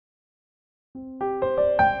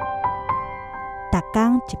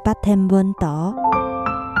工100天文图，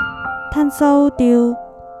探索宇宙。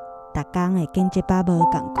逐工会经一把无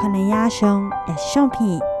共款的影像也相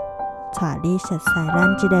片，带你熟悉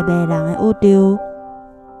咱这个迷人的宇宙。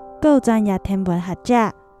还有专业天文学者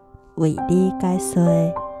为你解说。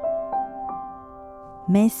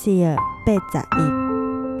Messier 81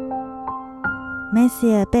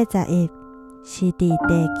 Messier 81是伫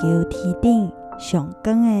地球天顶上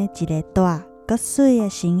光的一个大佮水的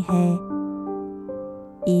星系，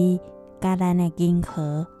伊甲咱的银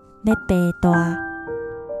河咧白大。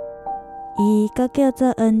伊佫叫做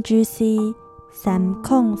NGC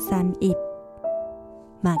 3031，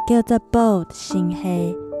嘛叫做 Bold 星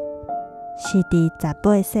系，是伫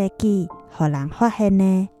18世纪互人发现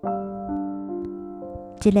的。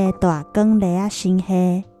这个大光粒仔星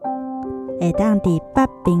系会当伫北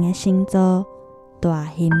边的星座大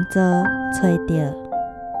熊座找到。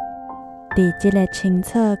伫这个清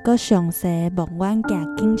楚佮详细的望远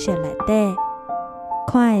镜景色内底，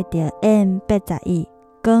看会到 M81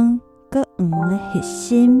 光佮黄的核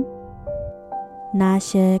心，蓝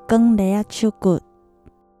色的光粒仔手骨，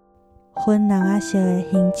粉红仔色的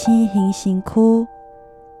恒星恒星区，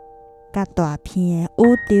甲大片的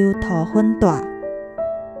宇宙土粉带。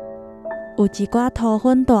有一寡土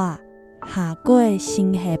粉带下过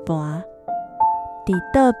星系盘，伫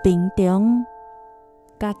倒边中，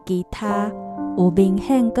甲其他有明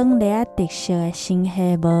显光粒仔特色的星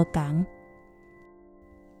系无同。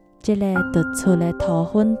这个突出的土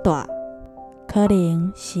粉带，可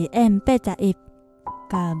能是 M81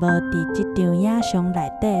 甲无伫这张影像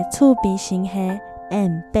内底厝边星系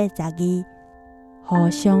M82互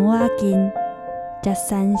相倚近，才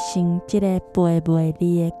产生这个陪袂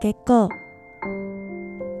离的结果。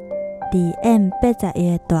伫 M81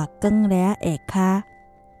 的大光粒仔下骹，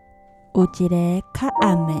有一个较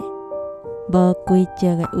暗的、无规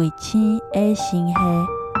则的卫星 A 星系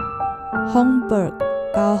Holmberg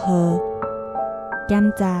 9号。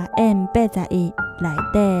检查 M81 内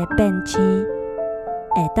底的变星，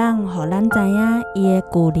会当互咱知影伊的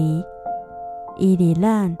距离。伊离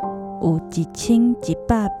咱有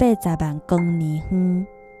1180万光年远，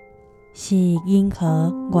是银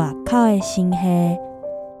河外口的星系。